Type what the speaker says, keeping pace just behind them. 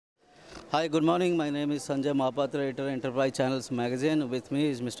Hi, good morning. My name is Sanjay Mohapatra, editor Enterprise Channels magazine. With me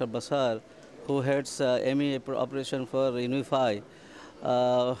is Mr. Bashar, who heads MEA operation for Unify.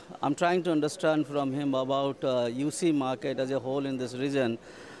 I'm trying to understand from him about UC market as a whole in this region.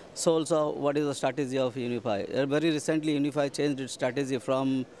 So also, what is the strategy of Unify? Very recently, Unify changed its strategy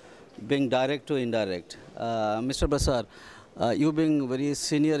from being direct to indirect. Mr. Bashar, you being very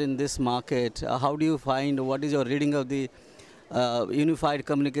senior in this market, how do you find, what is your reading of the unified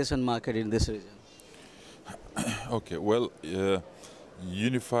communication market in this region? Okay, well, the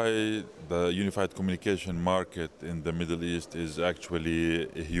unified communication market in the Middle East is actually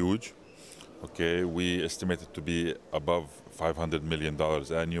huge. Okay, we estimate it to be above $500 million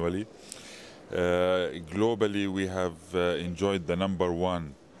annually. Globally, we have enjoyed the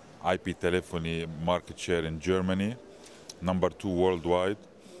 #1 IP telephony market share in Germany, #2 worldwide.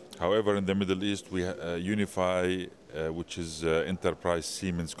 However, in the Middle East, we Unify, which is Enterprise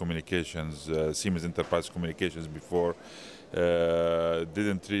Siemens Communications, Siemens Enterprise Communications before,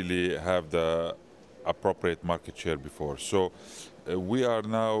 didn't really have the appropriate market share before. So we are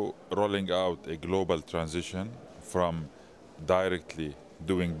now rolling out a global transition from directly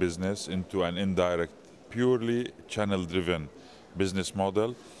doing business into an indirect, purely channel-driven business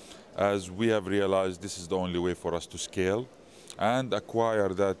model, as we have realized this is the only way for us to scale and acquire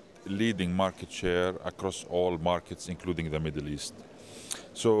that leading market share across all markets, including the Middle East.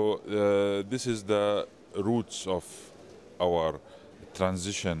 So this is the roots of our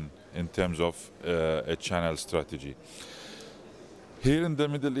transition in terms of a channel strategy. Here in the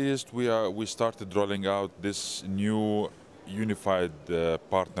Middle East, we started rolling out this new Unified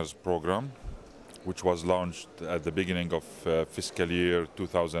Partners Program, which was launched at the beginning of fiscal year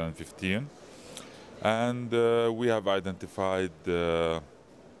 2015. And we have identified,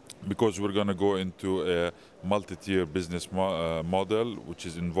 because we're going to go into a multi-tier business model, which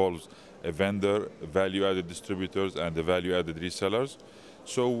involves a vendor, value-added distributors, and the value-added resellers.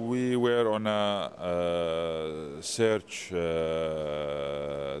 So we were on a search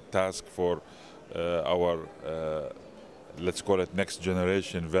task for our, let's call it next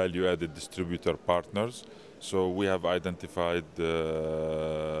generation value-added distributor partners. So we have identified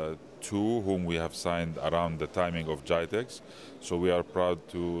two whom we have signed around the timing of GITEX. So we are proud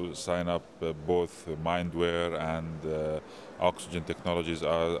to sign up both Mindware and Oxygen Technologies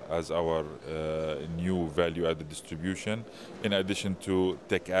as our new value-added distribution, in addition to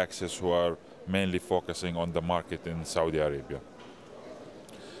Tech Access, who are mainly focusing on the market in Saudi Arabia.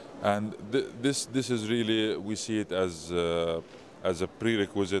 And this is really, we see it as a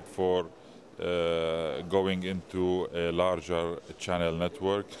prerequisite for going into a larger channel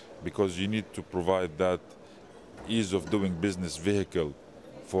network, because you need to provide that ease of doing business vehicle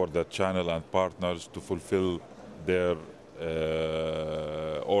for the channel and partners to fulfill their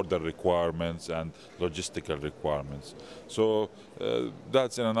order requirements and logistical requirements. So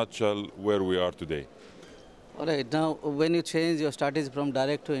that's in a nutshell where we are today. All right, now when you change your strategy from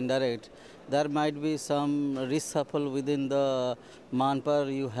direct to indirect, there might be some reshuffle within the manpower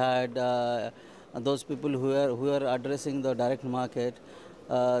you had. Those people who are addressing the direct market,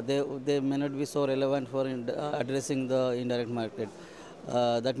 they may not be so relevant for addressing the indirect market.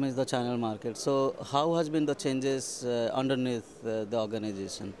 That means the channel market. So how has been the changes underneath the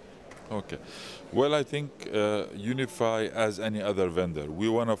organization? Okay. Well, I think Unify, as any other vendor, we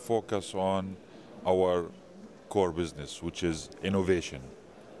want to focus on our core business, which is innovation.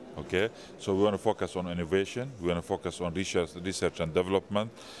 Okay, so we want to focus on innovation, we want to focus on research and development,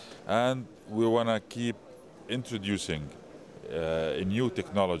 and we want to keep introducing new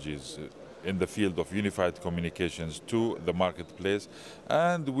technologies in the field of unified communications to the marketplace,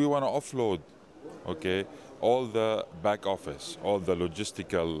 and we want to offload, okay, all the back office, all the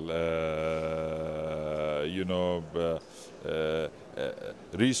logistical,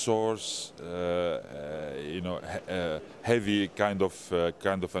 resource, heavy kind of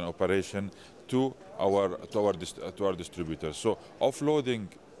an operation to our distributors. So offloading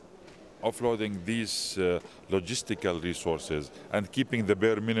these logistical resources and keeping the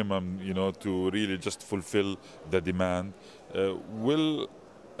bare minimum, to really just fulfill the demand, will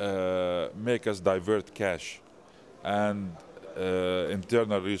make us divert cash and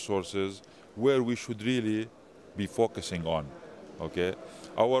internal resources where we should really be focusing on. Okay,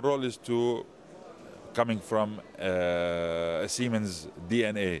 our role is to, coming from a Siemens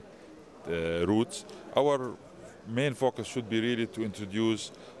DNA roots, our main focus should be really to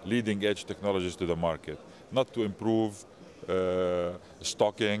introduce leading edge technologies to the market, not to improve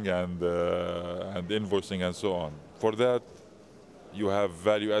stocking and invoicing and so on. For that, you have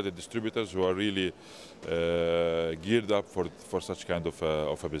value-added distributors who are really geared up for such kind of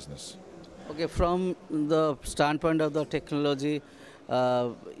a business. Okay, from the standpoint of the technology,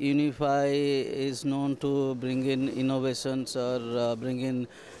 Unify is known to bring in innovations or bring in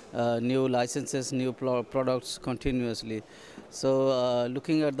new licenses, new products continuously. So,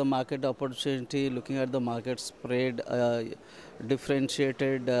 looking at the market opportunity, looking at the market spread,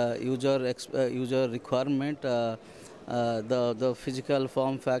 differentiated user requirement, the physical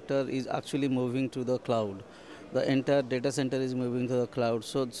form factor is actually moving to the cloud. The entire data center is moving to the cloud.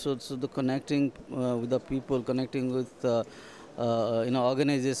 So the connecting with the people, connecting with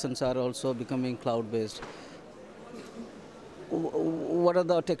organizations are also becoming cloud based. What are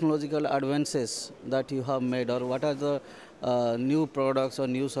the technological advances that you have made, or what are the new products or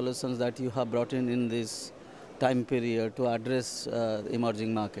new solutions that you have brought in this time period to address the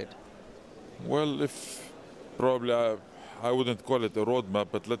emerging market? Well, if probably I wouldn't call it a roadmap,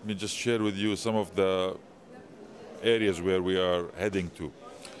 but let me just share with you some of the areas where we are heading to.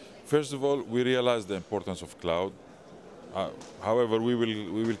 First of all, we realize the importance of cloud. However, we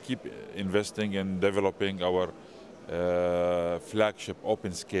will keep investing in developing our flagship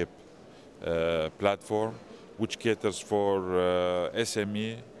OpenScape platform, which caters for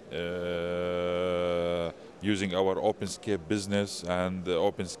SME using our OpenScape Business and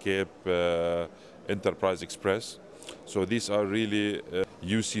OpenScape Enterprise Express. So these are really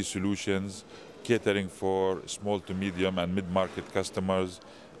UC solutions catering for small to medium and mid-market customers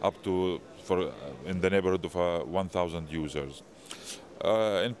up to in the neighborhood of 1,000 users.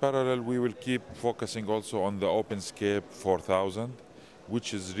 In parallel, we will keep focusing also on the OpenScape 4000,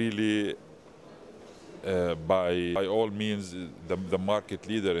 which is really by all means the market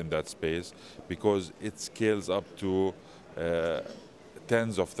leader in that space, because it scales up to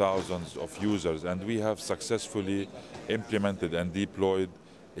tens of thousands of users, and we have successfully implemented and deployed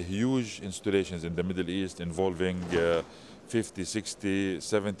huge installations in the Middle East involving 50, 60,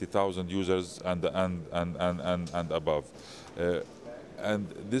 70,000 users and above. And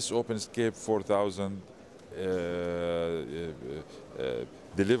this OpenScape 4000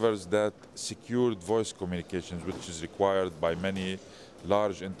 delivers that secured voice communications, which is required by many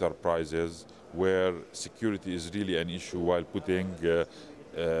large enterprises where security is really an issue, while putting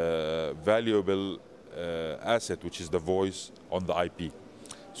valuable asset, which is the voice, on the IP.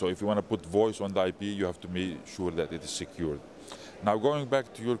 So if you want to put voice on the IP, you have to make sure that it is secured. Now, going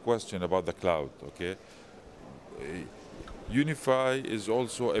back to your question about the cloud, okay? Unify is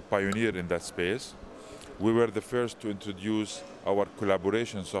also a pioneer in that space. We were the first to introduce our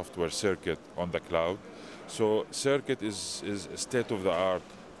collaboration software Circuit on the cloud. So Circuit is a state-of-the-art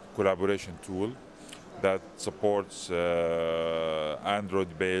collaboration tool that supports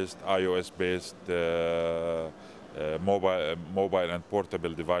Android-based, iOS-based mobile and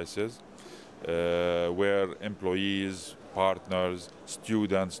portable devices, where employees, partners,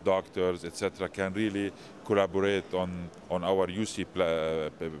 students, doctors, etc., can really collaborate on our UC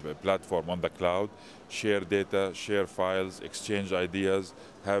platform on the cloud, share data, share files, exchange ideas,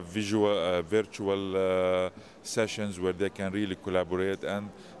 have virtual sessions where they can really collaborate, and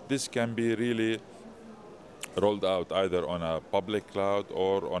this can be really rolled out either on a public cloud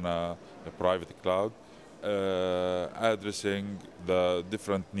or on a private cloud, addressing the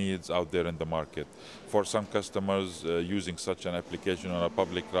different needs out there in the market. For some customers, using such an application on a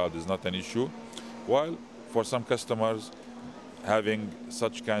public cloud is not an issue, while for some customers, having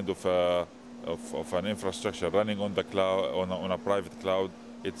such kind of an infrastructure running on the cloud, on a private cloud,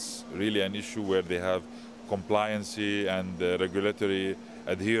 it's really an issue where they have compliancy and regulatory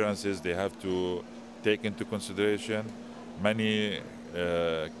adherences they have to take into consideration. Many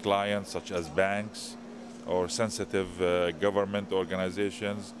clients, such as banks or sensitive government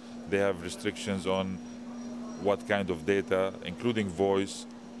organizations, they have restrictions on what kind of data, including voice,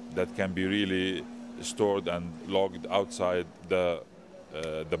 that can be really stored and logged outside the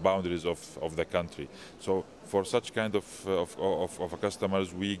boundaries of the country. So for such kind of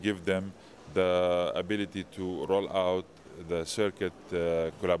customers, we give them the ability to roll out the Circuit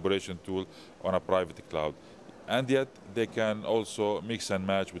collaboration tool on a private cloud. And yet they can also mix and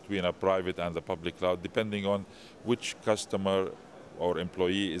match between a private and the public cloud, depending on which customer or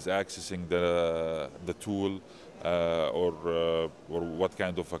employee is accessing the tool, or what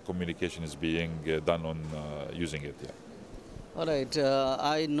kind of a communication is being done on using it. Yeah. All right.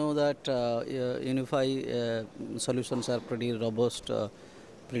 I know that Unify solutions are pretty robust,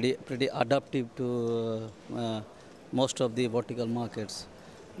 pretty adaptive to most of the vertical markets.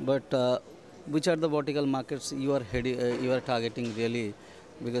 But which are the vertical markets you are targeting really?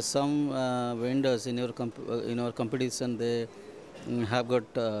 Because some vendors in your competition, they have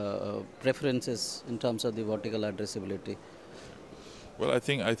got preferences in terms of the vertical addressability. Well, I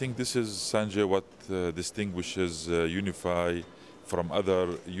think this is, Sanjay, what distinguishes Unify from other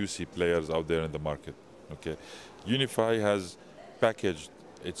UC players out there in the market. Okay, Unify has packaged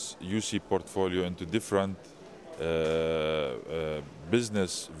its UC portfolio into different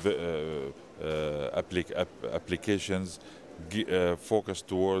business applications focused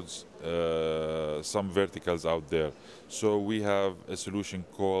towards some verticals out there. So we have a solution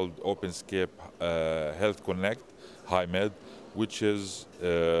called OpenScape Health Connect, HiMed, which is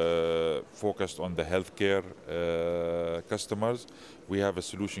focused on the healthcare customers. We have a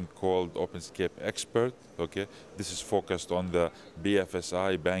solution called OpenScape Expert. Okay, this is focused on the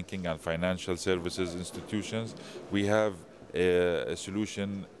BFSI, banking and financial services institutions. We have a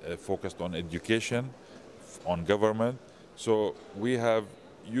solution focused on education, on government. So we have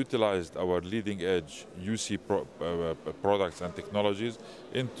utilized our leading edge UC products and technologies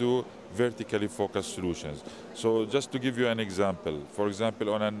into vertically focused solutions. So just to give you an example, for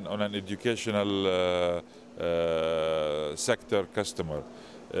example, on an educational sector customer,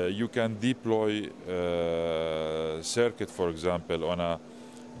 you can deploy circuit, for example, on a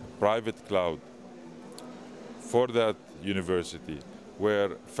private cloud for that university,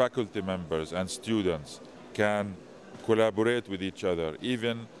 where faculty members and students can collaborate with each other,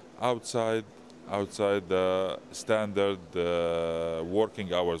 even outside the standard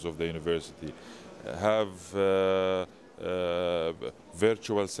working hours of the university. Have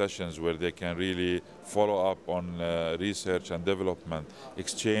virtual sessions where they can really follow up on research and development,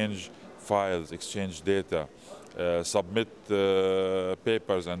 exchange files, exchange data, submit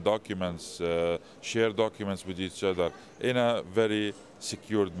papers and documents, share documents with each other in a very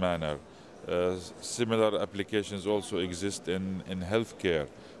secured manner. Similar applications also exist in healthcare,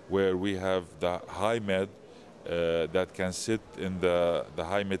 where we have the HiMed that can sit in the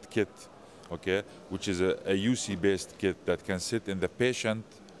HiMed kit, okay, which is a UC-based kit that can sit in the patient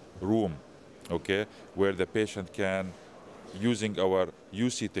room, okay, where the patient can, using our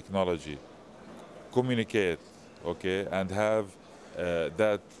UC technology, communicate, okay, and have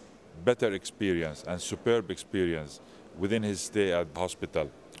that better experience and superb experience within his stay at the hospital.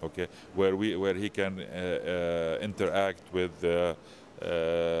 Okay, where he can interact with the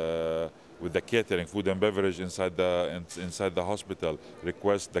catering, food and beverage inside the hospital,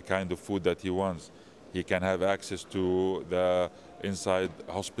 request the kind of food that he wants. He can have access to the inside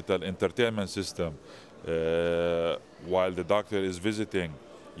hospital entertainment system while the doctor is visiting,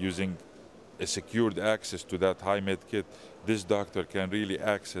 using a secured access to that HiMed kit. This doctor can really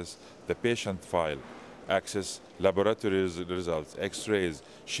access the patient file, access laboratory results, x-rays,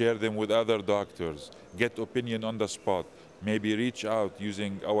 share them with other doctors, get opinion on the spot, maybe reach out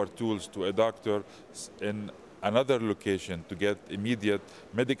using our tools to a doctor in another location to get immediate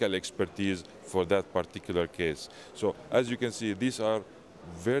medical expertise for that particular case. So as you can see, these are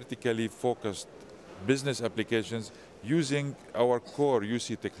vertically focused business applications using our core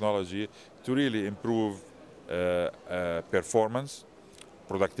UC technology to really improve performance,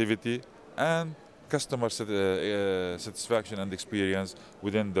 productivity, and customer satisfaction and experience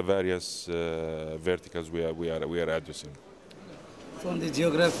within the various verticals we are addressing. From the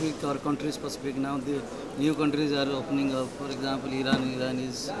geographic or country specific, now the new countries are opening up. For example, Iran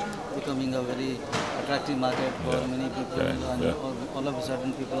is becoming a very attractive market for many people, and all of a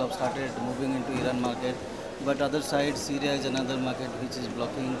sudden people have started moving into Iran market. But other side, Syria is another market which is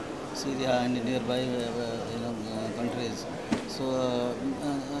blocking Syria and nearby countries. So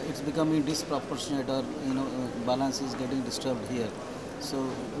it's becoming disproportionate, or balance is getting disturbed here. So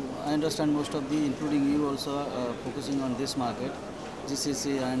I understand most of the, including you also, focusing on this market,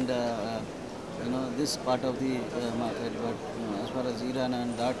 GCC and this part of the market. But as far as Iran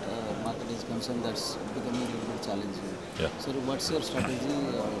and that market is concerned, that's becoming a little bit challenging. Yeah. So what's your strategy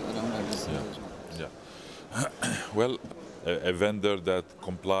around addressing those markets? Yeah. Well, a vendor that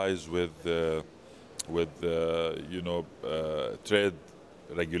complies with trade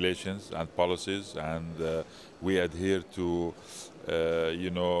regulations and policies, and we adhere to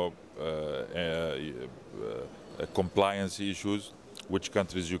compliance issues, which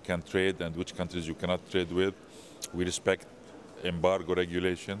countries you can trade and which countries you cannot trade with. We respect embargo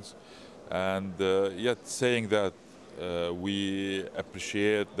regulations, and yet saying that, we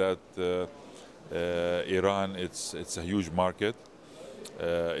appreciate that Iran, it's a huge market.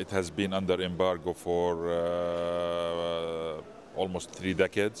 It has been under embargo for almost 3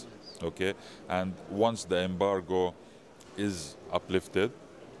 decades, okay? And once the embargo is uplifted,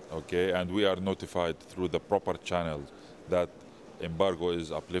 okay, and we are notified through the proper channels that embargo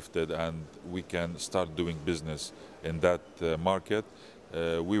is uplifted and we can start doing business in that market,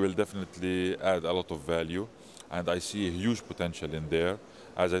 we will definitely add a lot of value. and I see a huge potential in there.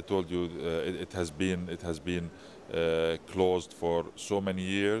 As I told you, it has been closed for so many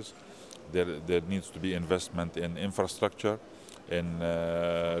years. There needs to be investment in infrastructure, in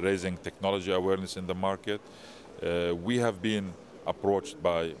raising technology awareness in the market. We have been approached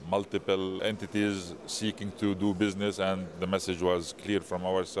by multiple entities seeking to do business, and the message was clear from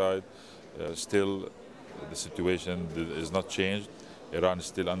our side. Still, the situation is not changed. Iran is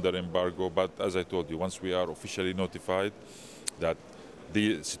still under embargo, but as I told you, once we are officially notified that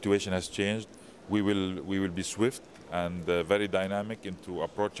the situation has changed, we will be swift and very dynamic into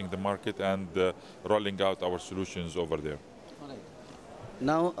approaching the market and rolling out our solutions over there.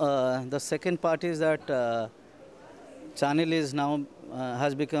 Now, the second part is that Channel is now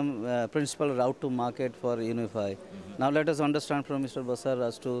has become principal route to market for Unify. Now, let us understand from Mr. Bashar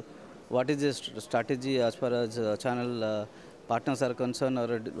as to what is his strategy as far as channel partners are concerned,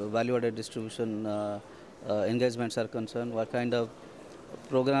 or value-added distribution engagements are concerned. What kind of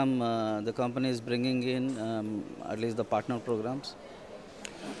program the company is bringing in, at least the partner programs?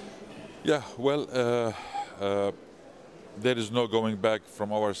 Yeah, well, there is no going back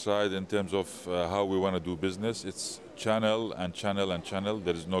from our side in terms of how we want to do business. It's channel and channel and channel.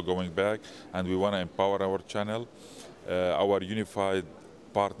 There is no going back, and we want to empower our channel. Our Unified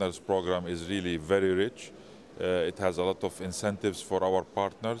Partners program is really very rich. It has a lot of incentives for our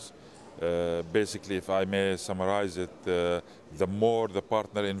partners. Basically, if I may summarize it, the more the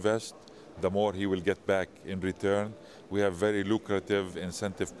partner invests, the more he will get back in return. We have very lucrative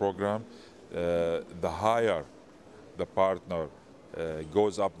incentive program. The higher the partner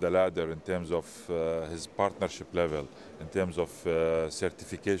goes up the ladder in terms of his partnership level, in terms of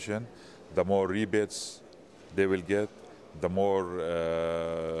certification, the more rebates they will get, the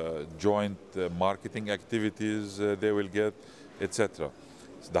more joint marketing activities they will get, etc.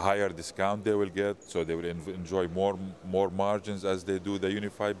 The higher discount they will get, so they will enjoy more margins as they do the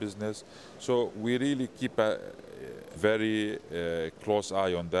Unify business. So we really keep a very close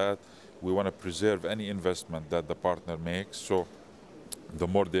eye on that. We want to preserve any investment that the partner makes. So the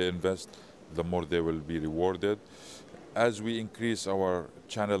more they invest, the more they will be rewarded. As we increase our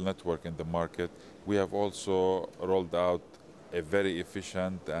channel network in the market, we have also rolled out a very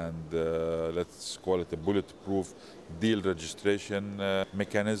efficient and let's call it a bulletproof deal registration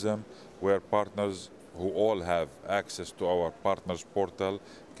mechanism, where partners who all have access to our partners portal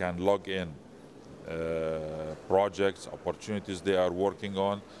can log in projects, opportunities they are working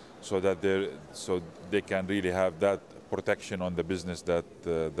on, so that they can really have that protection on the business that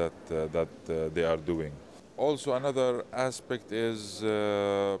they are doing. Also, another aspect is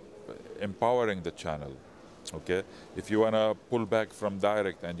empowering the channel. Okay, if you want to pull back from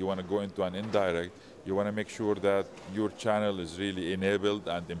direct and you want to go into an indirect, you want to make sure that your channel is really enabled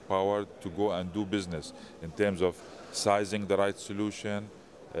and empowered to go and do business in terms of sizing the right solution,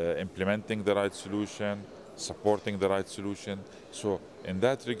 implementing the right solution, supporting the right solution. So in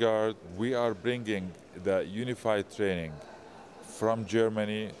that regard, we are bringing the unified training from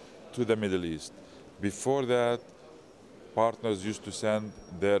Germany to the Middle East. Before that, partners used to send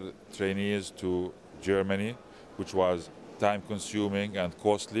their trainees to Germany, which was time-consuming and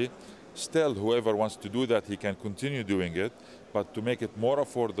costly. Still, whoever wants to do that, he can continue doing it. But to make it more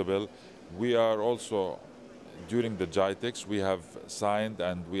affordable, we are also, during the GITEX, we have signed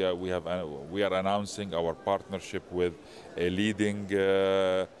and we are announcing our partnership with a leading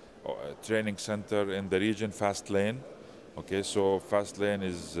training center in the region, Fastlane. Okay, so Fastlane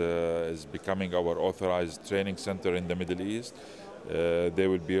is becoming our authorized training center in the Middle East. They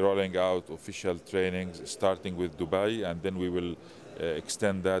will be rolling out official trainings starting with Dubai, and then we will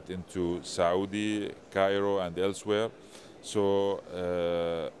extend that into Saudi, Cairo, and elsewhere. So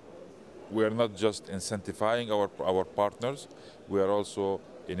we are not just incentivizing our partners, we are also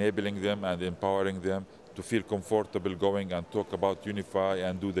enabling them and empowering them to feel comfortable going and talk about Unify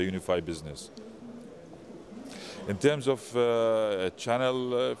and do the Unify business. In terms of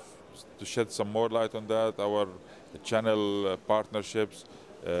channel, to shed some more light on that, our channel partnerships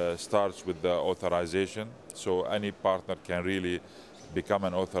starts with the authorization. So any partner can really become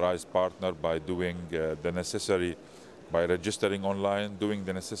an authorized partner by doing the necessary, by registering online, doing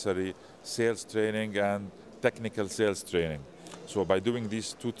the necessary sales training and technical sales training. So by doing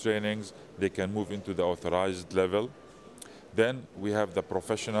these two trainings, they can move into the authorized level. Then we have the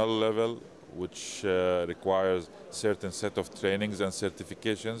professional level, which requires certain set of trainings and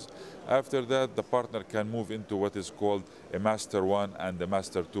certifications. After that, the partner can move into what is called a Master 1 and a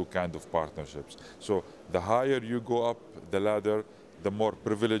Master 2 kind of partnerships. So the higher you go up the ladder, the more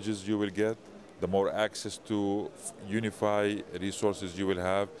privileges you will get, the more access to Unify resources you will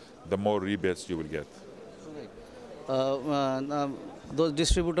have, the more rebates you will get. those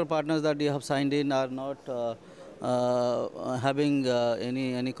distributor partners that you have signed in are not having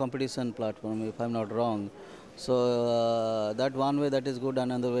any competition platform, if I'm not wrong. So that one way that is good,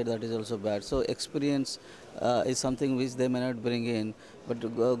 another way that is also bad. So experience is something which they may not bring in, but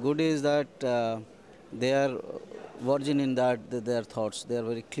good is that they are virgin in their thoughts. They are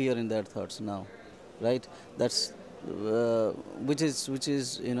very clear in their thoughts now, right? That's which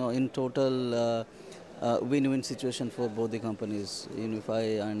is in total win-win situation for both the companies, Unify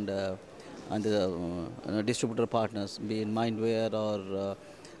and the distributor partners, be it Mindware or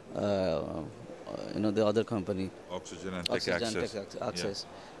the other company, Oxygen and Tech Oxygen Access. Tech Access.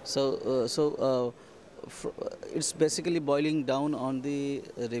 So it's basically boiling down on the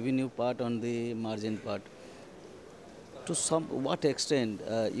revenue part, on the margin part. To what extent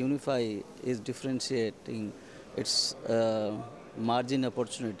Unify is differentiating its margin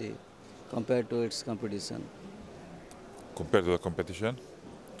opportunity compared to its competition? Compared to the competition,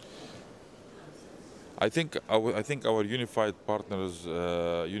 I think our Unified Partners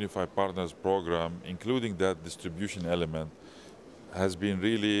program, including that distribution element, has been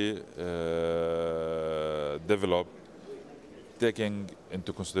really developed, taking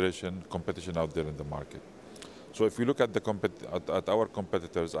into consideration competition out there in the market. So if we look at at our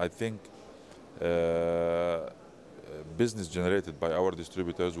competitors, I think business generated by our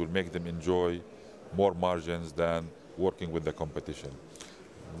distributors will make them enjoy more margins than working with the competition.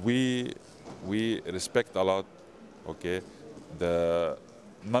 We respect a lot, okay, the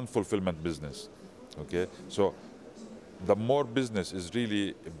non-fulfillment business, okay. So the more business is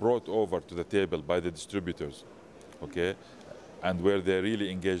really brought over to the table by the distributors, okay, and where they really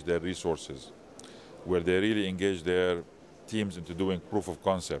engage their resources, where they really engage their teams into doing proof of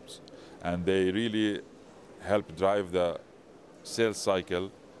concepts, and they really help drive the sales cycle,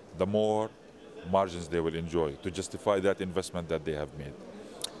 the more margins they will enjoy to justify that investment that they have made.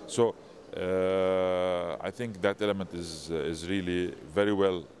 So I think that element is really very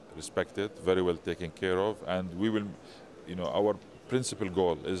well respected, very well taken care of, and we will, our principal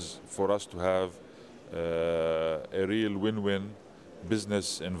goal is for us to have a real win-win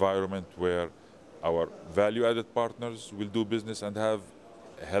business environment where our value-added partners will do business and have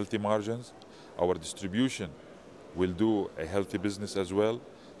healthy margins. Our distribution will do a healthy business as well,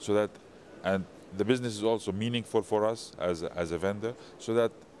 so that, and the business is also meaningful for us as a vendor, so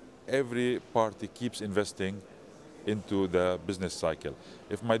that every party keeps investing into the business cycle.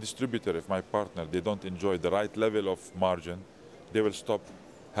 If my distributor, if my partner, they don't enjoy the right level of margin, they will stop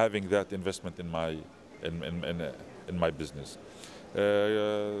having that investment in my business.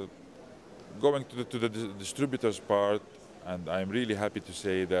 Going to the distributors part, and I'm really happy to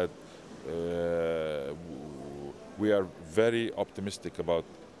say that we are very optimistic about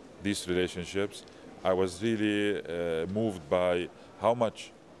these relationships. I was really moved by how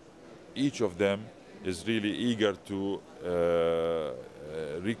much each of them is really eager to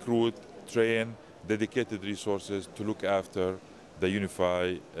recruit, train dedicated resources to look after the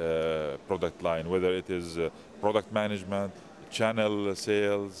Unify product line, whether it is product management, channel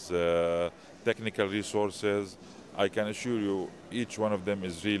sales, technical resources. I can assure you each one of them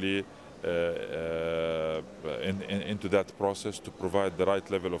is really into that process to provide the right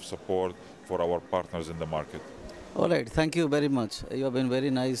level of support for our partners in the market. All right, thank you very much. You have been very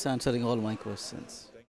nice answering all my questions.